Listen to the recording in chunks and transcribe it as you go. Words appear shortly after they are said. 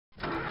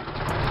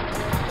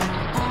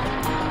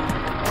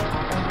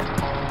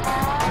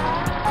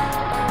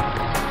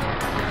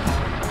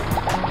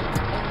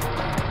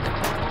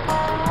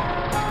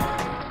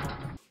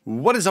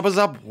What is up,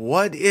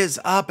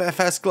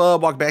 FSClub?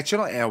 Welcome back to the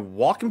channel and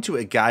welcome to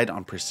a guide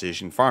on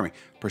precision farming.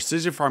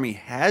 Precision farming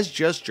has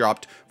just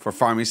dropped for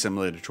Farming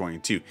Simulator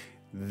 22.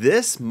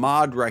 This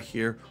mod right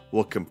here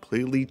will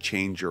completely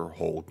change your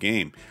whole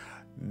game.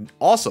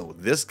 Also,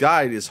 this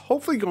guide is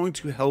hopefully going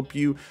to help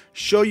you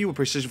show you what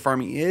precision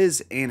farming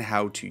is and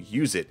how to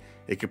use it.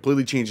 It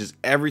completely changes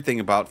everything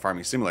about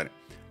Farming Simulator.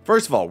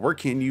 First of all, where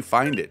can you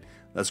find it?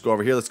 Let's go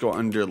over here. Let's go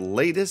under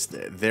latest.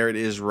 There it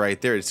is right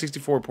there. It's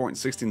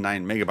 64.69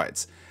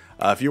 megabytes.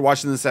 If you're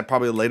watching this at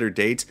probably a later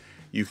date,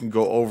 you can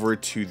go over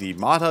to the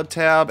Mod Hub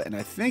tab, and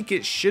I think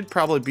it should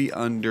probably be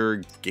under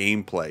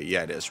gameplay.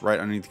 Yeah, it is right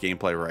underneath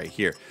gameplay right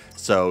here.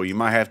 So you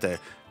might have to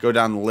go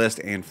down the list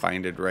and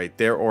find it right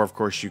there, or of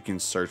course you can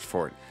search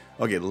for it.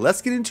 Okay,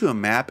 let's get into a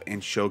map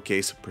and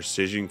showcase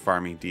precision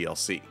farming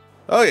DLC.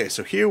 Okay,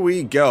 so here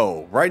we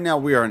go. Right now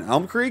we are in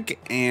Elm Creek,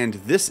 and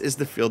this is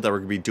the field that we're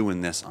going to be doing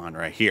this on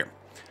right here.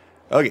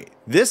 Okay,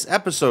 this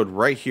episode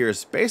right here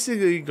is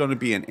basically going to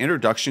be an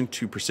introduction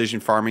to precision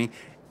farming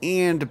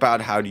and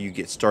about how do you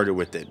get started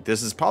with it.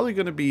 This is probably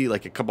going to be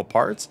like a couple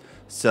parts,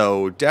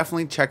 so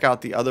definitely check out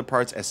the other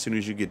parts as soon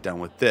as you get done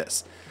with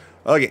this.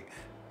 Okay,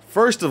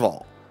 first of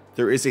all,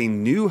 there is a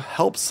new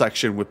help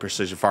section with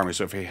precision farming.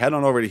 So if you head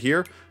on over to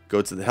here,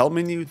 go to the help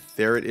menu,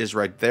 there it is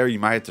right there. You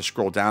might have to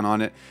scroll down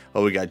on it.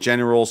 Oh, we got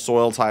general,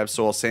 soil types,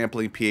 soil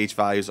sampling, pH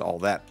values, all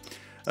that.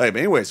 Okay, but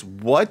anyways,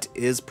 what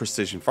is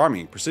precision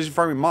farming? Precision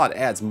farming mod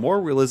adds more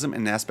realism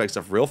and aspects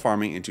of real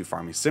farming into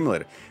Farming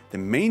Simulator. The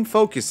main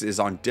focus is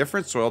on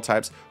different soil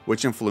types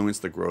which influence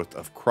the growth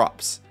of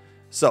crops.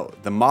 So,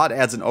 the mod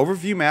adds an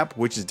overview map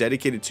which is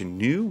dedicated to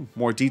new,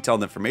 more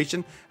detailed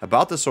information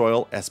about the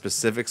soil at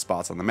specific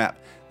spots on the map.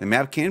 The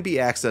map can be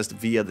accessed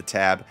via the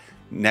tab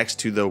next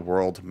to the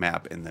world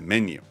map in the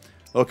menu.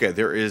 Okay,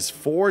 there is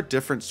 4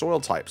 different soil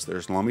types.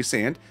 There's loamy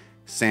sand,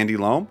 sandy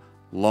loam,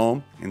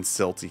 loam, and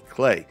silty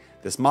clay.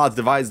 This mod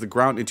divides the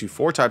ground into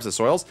 4 types of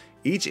soils.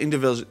 Each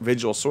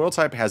individual soil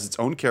type has its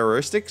own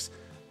characteristics,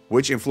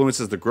 which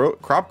influences the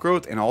crop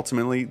growth and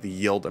ultimately the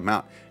yield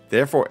amount.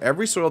 Therefore,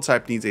 every soil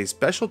type needs a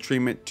special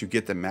treatment to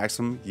get the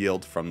maximum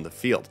yield from the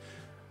field.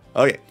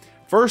 Okay,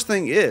 first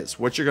thing is,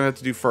 what you're going to have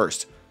to do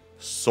first,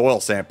 soil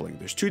sampling.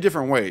 There's 2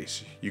 different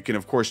ways. You can,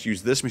 of course,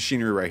 use this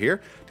machinery right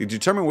here to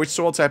determine which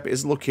soil type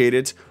is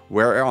located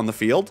where on the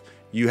field.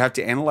 You have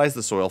to analyze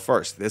the soil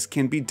first. This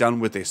can be done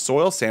with a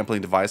soil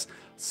sampling device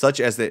such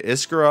as the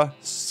Iskra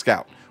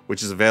Scout,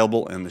 which is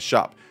available in the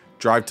shop.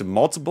 Drive to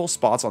multiple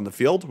spots on the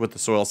field with the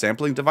soil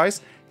sampling device.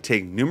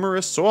 Take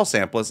numerous soil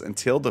samples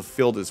until the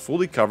field is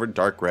fully covered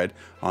dark red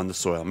on the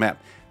soil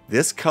map.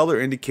 This color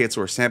indicates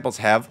where samples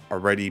have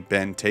already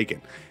been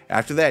taken.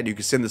 After that, you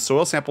can send the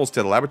soil samples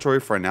to the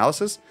laboratory for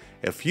analysis.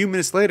 A few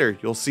minutes later,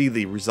 you'll see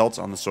the results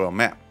on the soil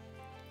map.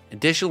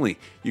 Additionally,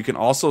 you can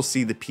also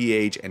see the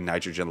pH and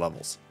nitrogen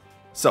levels.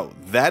 So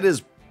that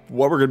is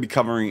what we're going to be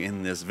covering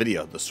in this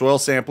video, the soil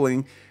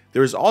sampling.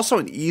 There is also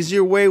an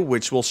easier way,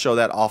 which we'll show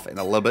that off in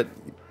a little bit.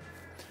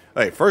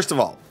 Okay, first of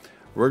all,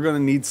 we're going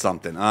to need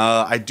something.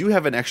 I do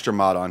have an extra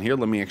mod on here.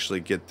 Let me actually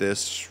get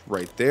this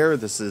right there.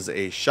 This is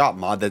a shop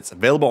mod that's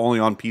available only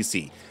on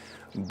PC.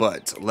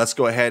 But let's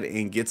go ahead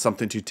and get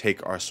something to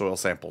take our soil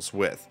samples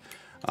with.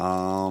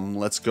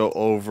 Let's go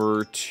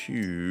over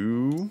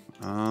to...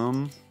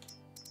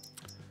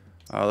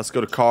 let's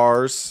go to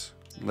cars.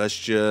 Let's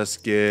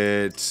just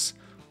get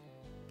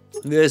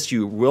this.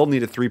 You will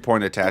need a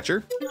 3-point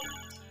attacher.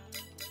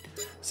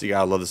 So you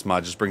gotta love this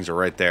mod, just brings it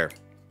right there.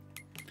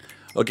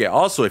 Okay,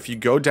 also if you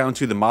go down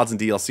to the mods and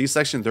DLC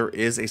section, there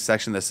is a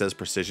section that says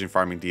precision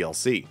farming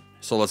DLC.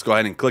 So let's go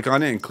ahead and click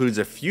on it. It includes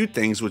a few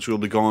things which we'll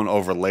be going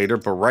over later,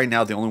 but right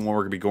now the only one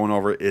we're gonna be going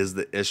over is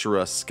the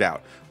Iskra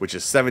Scout, which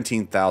is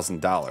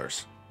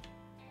 $17,000.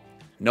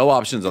 No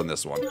options on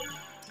this one.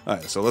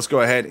 Alright, so let's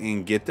go ahead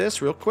and get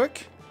this real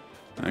quick.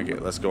 Okay,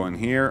 let's go in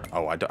here.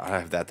 Oh, I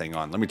have that thing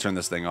on. Let me turn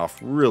this thing off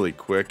really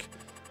quick.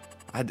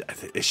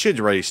 It should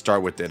already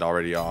start with it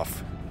already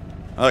off.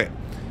 Okay,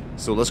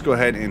 so let's go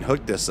ahead and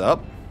hook this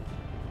up.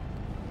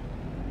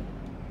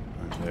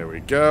 There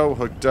we go,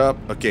 hooked up.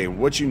 Okay,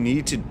 what you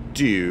need to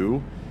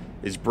do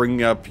is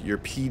bring up your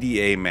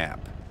PDA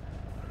map.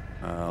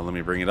 Let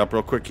me bring it up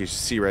real quick. You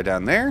see right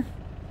down there.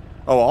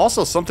 Oh,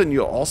 also something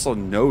you'll also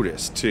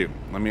notice too.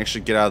 Let me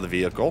actually get out of the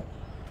vehicle.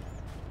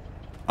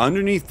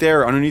 Underneath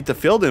there, underneath the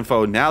field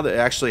info, now that it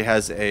actually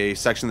has a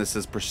section that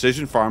says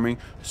precision farming,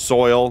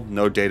 soil,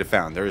 no data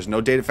found. There is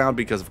no data found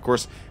because, of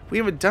course, we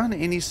haven't done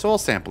any soil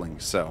sampling.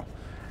 So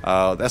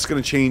that's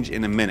going to change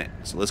in a minute.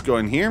 So let's go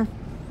in here.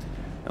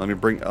 And let me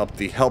bring up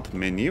the help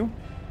menu.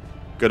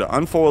 Go to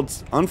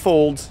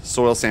unfold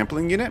soil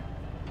sampling unit.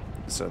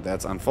 So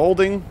that's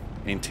unfolding.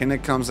 Antenna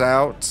comes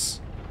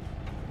out.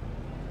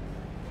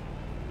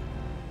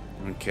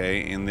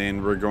 Okay, and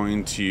then we're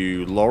going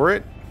to lower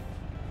it.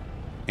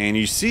 And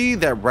you see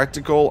that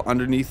reticle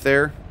underneath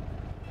there?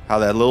 How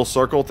that little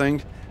circle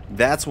thing?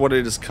 That's what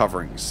it is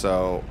covering.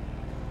 So,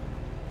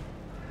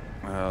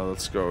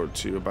 let's go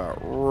to about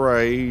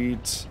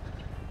right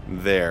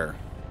there.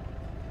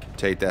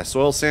 Take that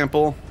soil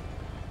sample.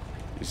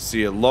 You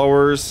see it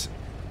lowers.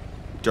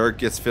 dirt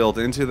gets filled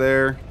into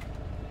there,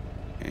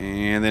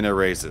 and then it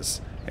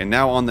raises. And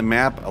now on the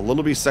map, a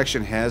little B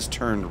section has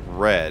turned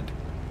red.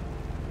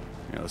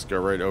 Let's go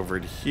right over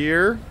to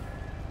here.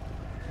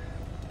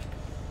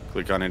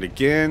 Click on it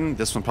again.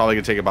 This one probably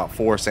gonna take about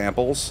 4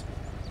 samples.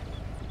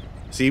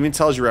 See, it even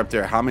tells you up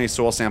there how many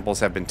soil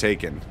samples have been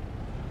taken.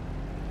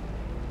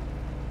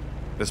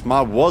 This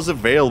mod was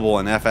available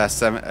in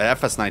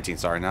FS19,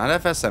 sorry,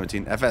 not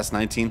FS17,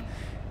 FS19.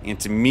 And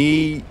to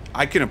me,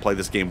 I couldn't play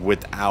this game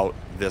without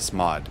this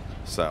mod.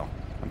 So,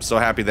 I'm so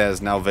happy that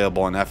it's now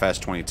available in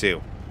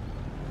FS22.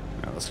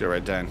 Now, let's go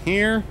right down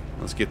here.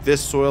 Let's get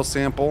this soil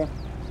sample.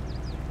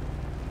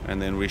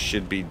 And then we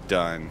should be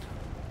done.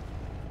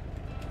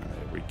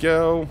 There we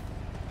go.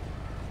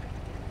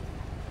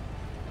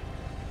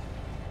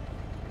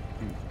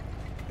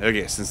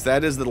 Okay, since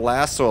that is the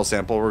last soil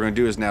sample, what we're going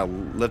to do is now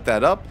lift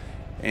that up.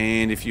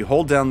 And if you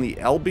hold down the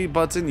LB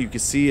button, you can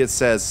see it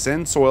says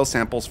send soil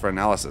samples for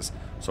analysis.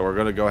 So we're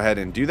going to go ahead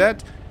and do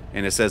that.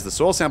 And it says the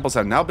soil samples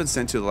have now been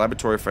sent to the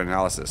laboratory for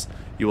analysis.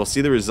 You will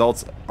see the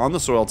results on the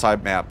soil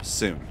type map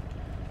soon.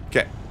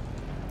 Okay,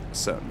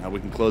 so now we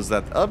can close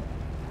that up.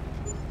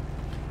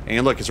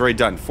 And look, it's already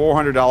done.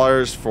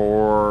 $400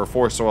 for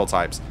 4 soil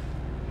types.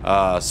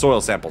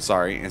 Soil samples,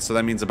 sorry. And so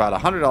that means about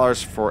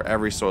 $100 for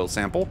every soil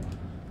sample.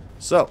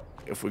 So,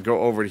 if we go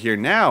over to here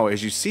now,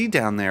 as you see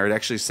down there, it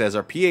actually says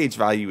our pH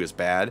value is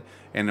bad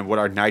and what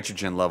our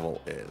nitrogen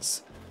level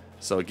is.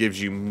 So it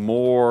gives you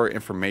more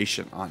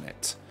information on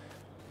it.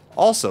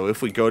 Also,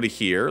 if we go to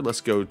here,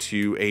 let's go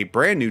to a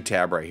brand new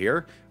tab right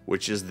here,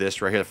 which is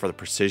this right here for the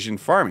precision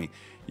farming.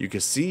 You can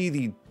see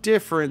the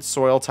different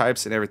soil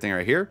types and everything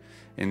right here.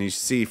 And you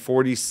see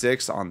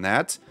 46 on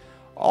that.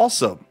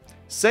 Also,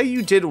 say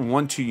you didn't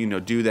want to,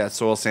 do that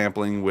soil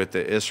sampling with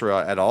the Israel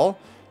at all.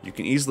 You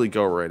can easily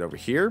go right over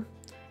here.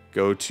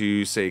 Go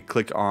to, say,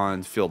 click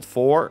on field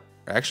 4.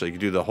 Actually, you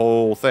can do the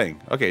whole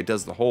thing. Okay, it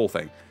does the whole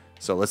thing.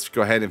 So let's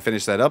go ahead and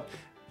finish that up.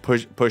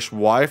 Push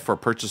Y for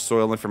purchase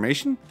soil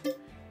information.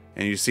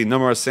 And you see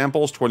number of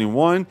samples,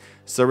 21.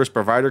 Service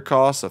provider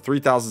costs of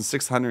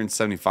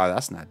 $3,675.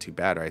 That's not too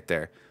bad right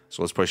there.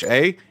 So let's push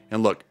A,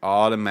 and look,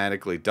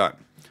 automatically done.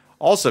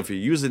 Also, if you're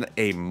using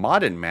a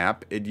modded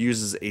map, it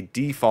uses a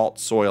default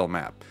soil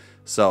map.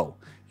 So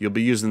you'll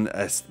be using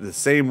the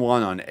same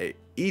one on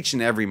each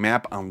and every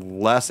map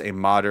unless a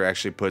modder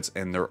actually puts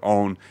in their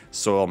own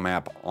soil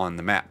map on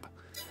the map.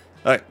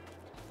 Alright,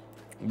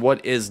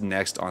 what is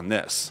next on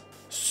this?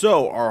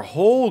 So our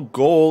whole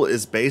goal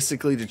is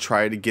basically to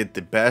try to get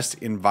the best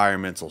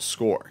environmental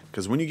score.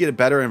 Because when you get a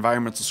better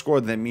environmental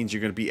score, that means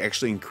you're going to be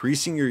actually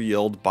increasing your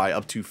yield by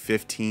up to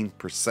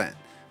 15%.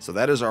 So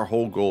that is our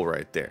whole goal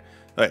right there.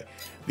 Alright,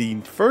 the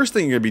first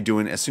thing you're going to be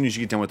doing as soon as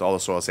you get done with all the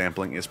soil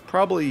sampling is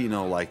probably,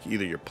 like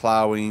either your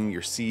plowing,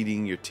 your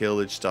seeding, your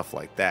tillage, stuff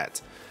like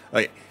that.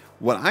 Alright,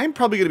 what I'm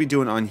probably going to be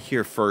doing on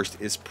here first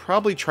is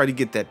probably try to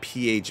get that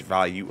pH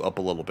value up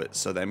a little bit.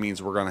 So that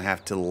means we're going to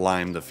have to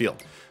lime the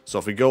field. So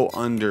if we go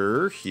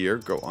under here,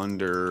 go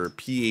under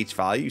pH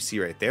value, you see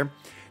right there.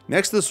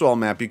 Next to the soil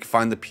map, you can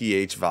find the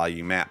pH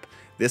value map.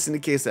 This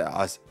indicates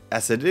the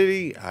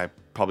acidity, I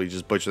probably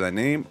just butchered that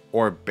name,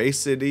 or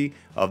basicity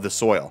of the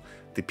soil.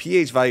 The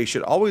pH value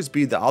should always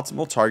be the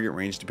optimal target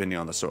range depending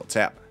on the soil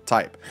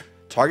type.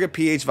 Target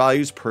pH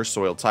values per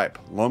soil type.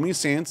 Loamy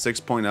sand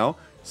 6.0,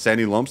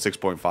 sandy loam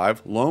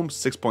 6.5, loam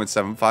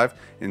 6.75,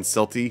 and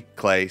silty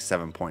clay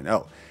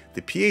 7.0.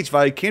 The pH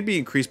value can be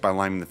increased by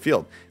liming the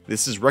field.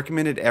 This is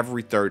recommended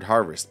every 3rd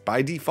harvest.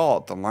 By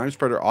default, the lime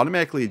spreader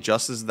automatically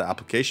adjusts the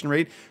application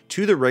rate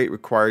to the rate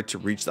required to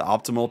reach the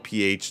optimal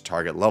pH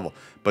target level.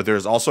 But there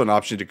is also an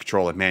option to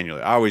control it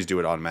manually. I always do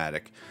it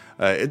automatic.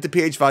 If the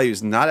pH value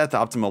is not at the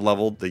optimal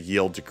level, the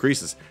yield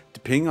decreases.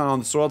 Depending on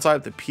the soil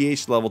type, the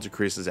pH level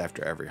decreases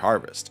after every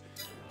harvest.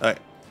 Alright,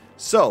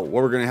 so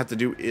what we're going to have to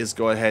do is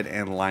go ahead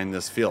and line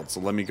this field. So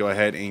let me go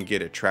ahead and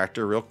get a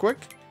tractor real quick.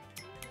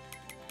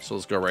 So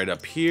let's go right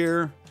up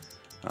here.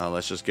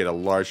 Let's just get a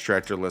large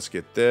tractor. Let's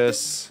get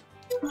this.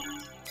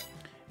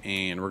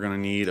 And we're going to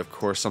need, of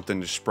course,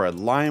 something to spread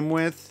lime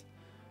with.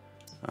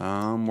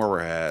 Where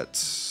we're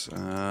at.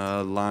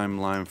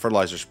 Lime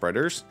fertilizer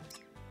spreaders.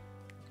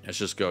 Let's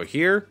just go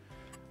here.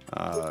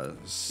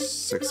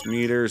 6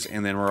 meters.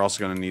 And then we're also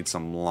going to need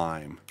some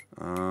lime.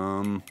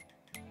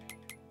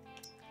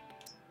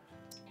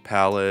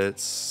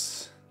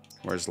 Pallets.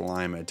 Where's the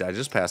lime at? Did I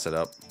just pass it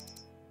up?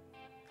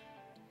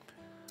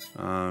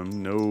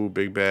 No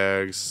big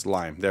bags.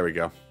 Lime. There we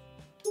go.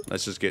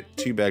 Let's just get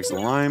 2 bags of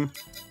lime.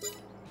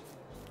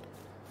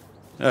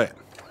 Alright.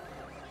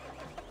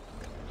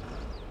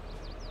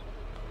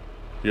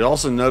 You'll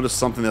also notice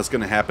something that's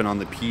going to happen on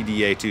the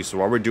PDA too. So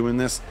while we're doing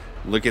this,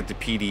 look at the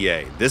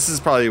PDA. This is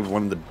probably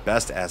one of the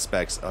best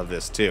aspects of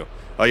this too.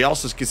 Oh, you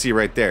also can see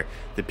right there,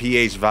 the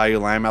pH value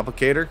lime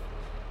applicator.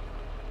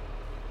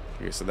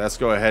 Okay, so let's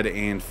go ahead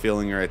and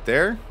filling right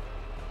there.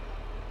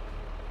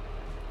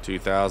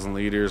 2,000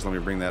 liters. Let me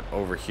bring that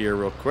over here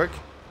real quick.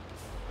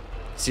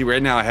 See,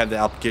 right now I have the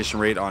application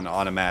rate on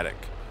automatic,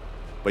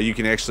 but you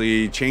can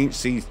actually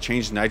change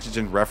the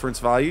nitrogen reference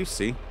value.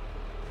 See,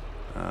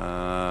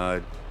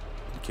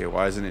 Okay,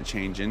 why isn't it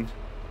changing?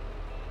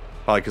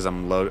 Probably because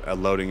I'm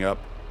loading up.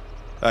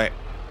 Alright,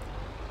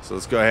 so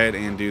let's go ahead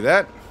and do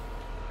that.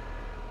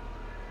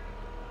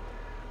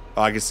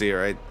 Oh, I can see it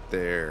right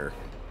there.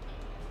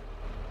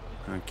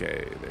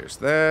 Okay, there's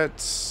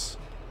that.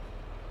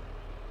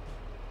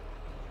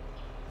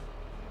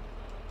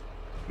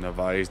 No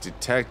values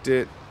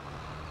detected.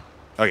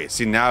 Okay,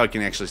 see, now I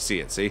can actually see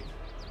it, see?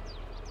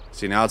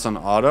 See, now it's on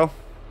auto.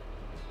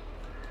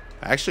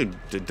 Actually,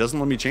 it doesn't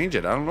let me change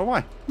it. I don't know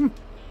why.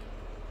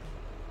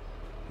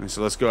 And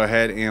so let's go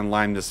ahead and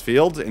lime this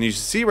field. And you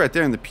see right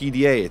there in the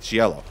PDA, it's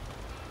yellow.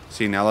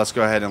 See, now let's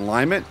go ahead and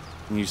lime it.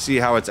 And you see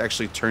how it's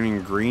actually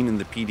turning green in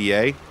the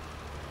PDA.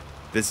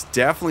 This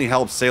definitely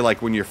helps, say,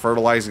 like when you're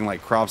fertilizing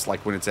like crops,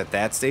 like when it's at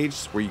that stage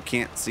where you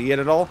can't see it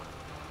at all.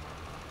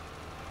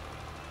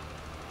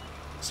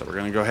 So we're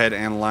going to go ahead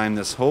and lime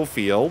this whole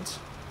field.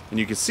 And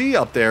you can see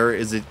up there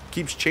is it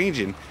keeps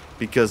changing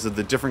because of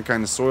the different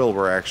kind of soil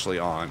we're actually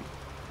on.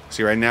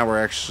 See, right now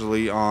we're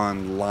actually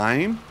on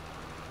lime.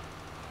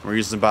 We're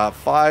using about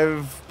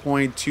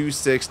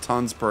 5.26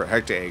 tons per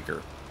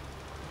hectare.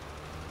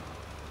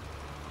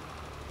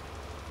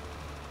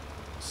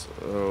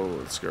 So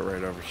let's go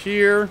right over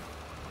here.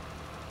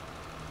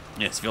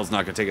 Yeah, this field's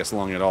not going to take us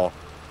long at all.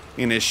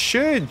 And it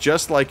should,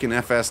 just like in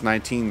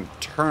FS19,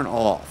 turn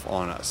off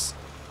on us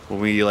when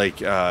we like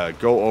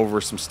go over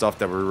some stuff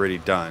that we're already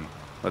done.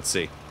 Let's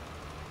see.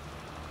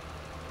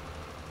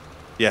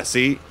 Yeah,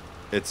 see,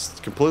 it's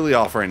completely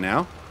off right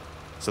now.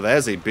 So that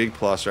is a big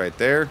plus right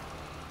there.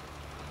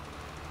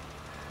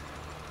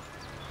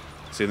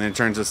 See, and then it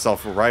turns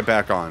itself right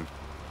back on.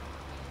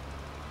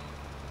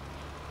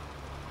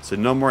 So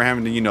no more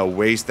having to, you know,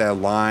 waste that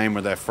lime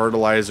or that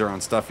fertilizer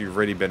on stuff you've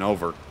already been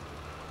over.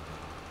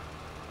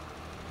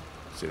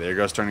 See, there it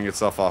goes, turning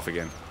itself off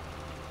again.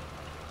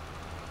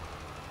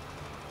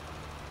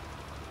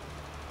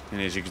 And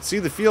as you can see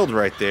the field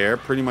right there,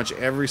 pretty much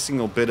every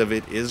single bit of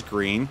it is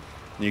green.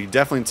 And you can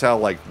definitely tell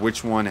like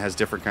which one has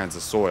different kinds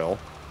of soil.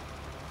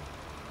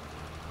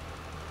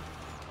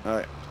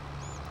 Alright.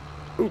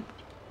 Oop.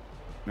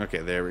 Okay,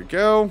 there we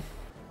go.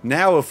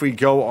 Now if we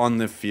go on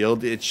the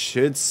field, it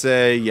should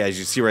say, yeah, as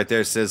you see right there,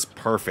 it says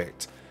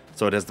perfect.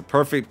 So it has the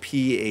perfect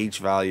pH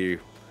value.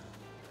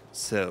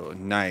 So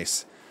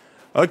nice.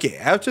 Okay,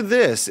 after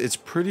this, it's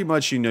pretty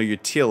much, you know, your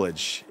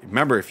tillage.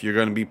 Remember, if you're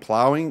going to be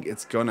plowing,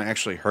 it's going to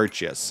actually hurt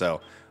you.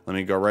 So let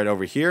me go right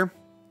over here.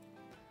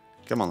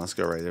 Come on, let's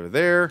go right over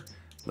there.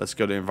 Let's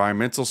go to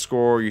environmental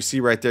score. You see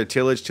right there,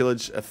 tillage.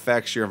 Tillage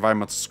affects your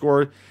environmental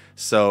score.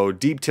 So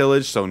deep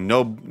tillage, so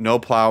no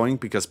plowing,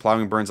 because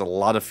plowing burns a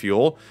lot of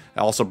fuel. It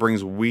also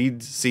brings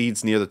weed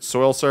seeds near the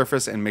soil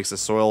surface and makes the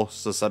soil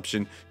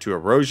susceptible to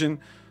erosion.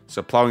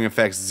 So plowing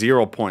affects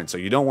 0 points, so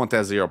you don't want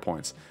that 0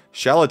 points.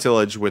 Shallow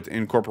tillage with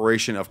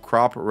incorporation of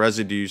crop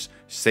residues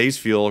saves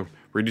fuel,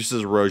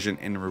 reduces erosion,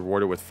 and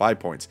rewarded with 5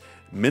 points.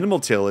 Minimal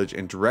tillage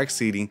and direct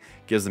seeding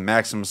gives the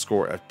maximum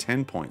score of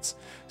 10 points.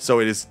 So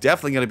it is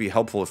definitely going to be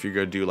helpful if you're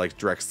going to do like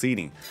direct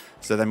seeding.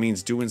 So that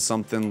means doing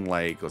something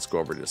like, let's go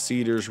over to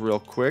seeders real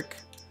quick.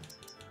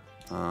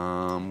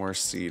 Where's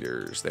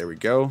seeders? There we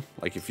go.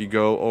 Like if you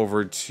go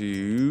over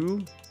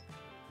to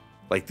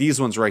like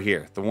these ones right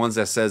here, the ones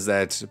that says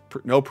that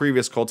no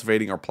previous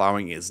cultivating or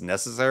plowing is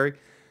necessary.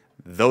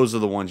 Those are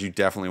the ones you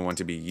definitely want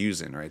to be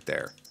using right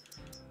there.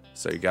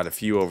 So you got a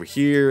few over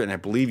here, and I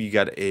believe you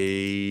got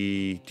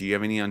a, do you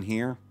have any on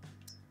here?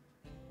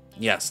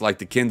 Yes, like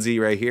the Kinsey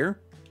right here.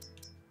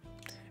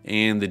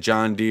 And the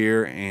John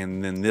Deere,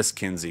 and then this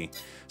Kinsey.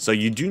 So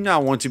you do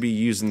not want to be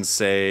using,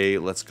 say,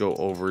 let's go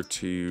over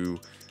to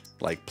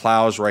like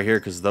plows right here,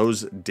 because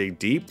those dig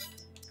deep.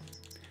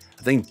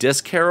 I think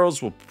disc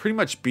harrows will pretty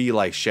much be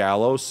like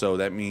shallow, so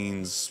that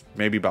means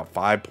maybe about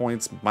 5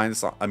 points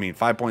minus,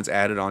 5 points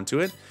added onto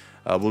it.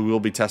 We will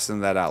be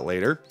testing that out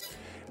later.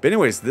 But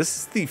anyways, this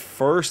is the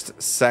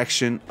first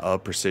section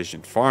of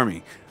precision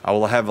farming. I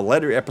will have a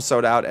later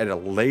episode out at a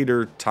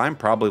later time,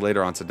 probably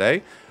later on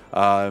today.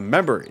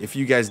 Remember, if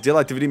you guys did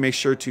like the video, make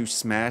sure to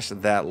smash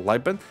that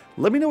like button.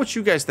 Let me know what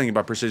you guys think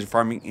about precision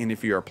farming and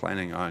if you are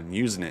planning on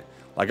using it.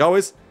 Like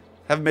always,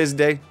 have an amazing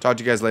day. Talk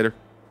to you guys later.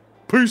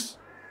 Peace.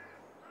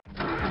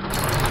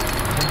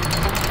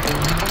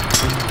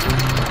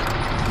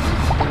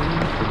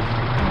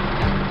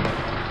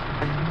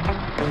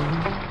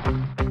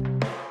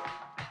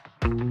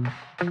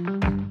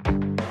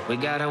 We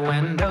got our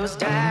windows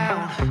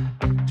down.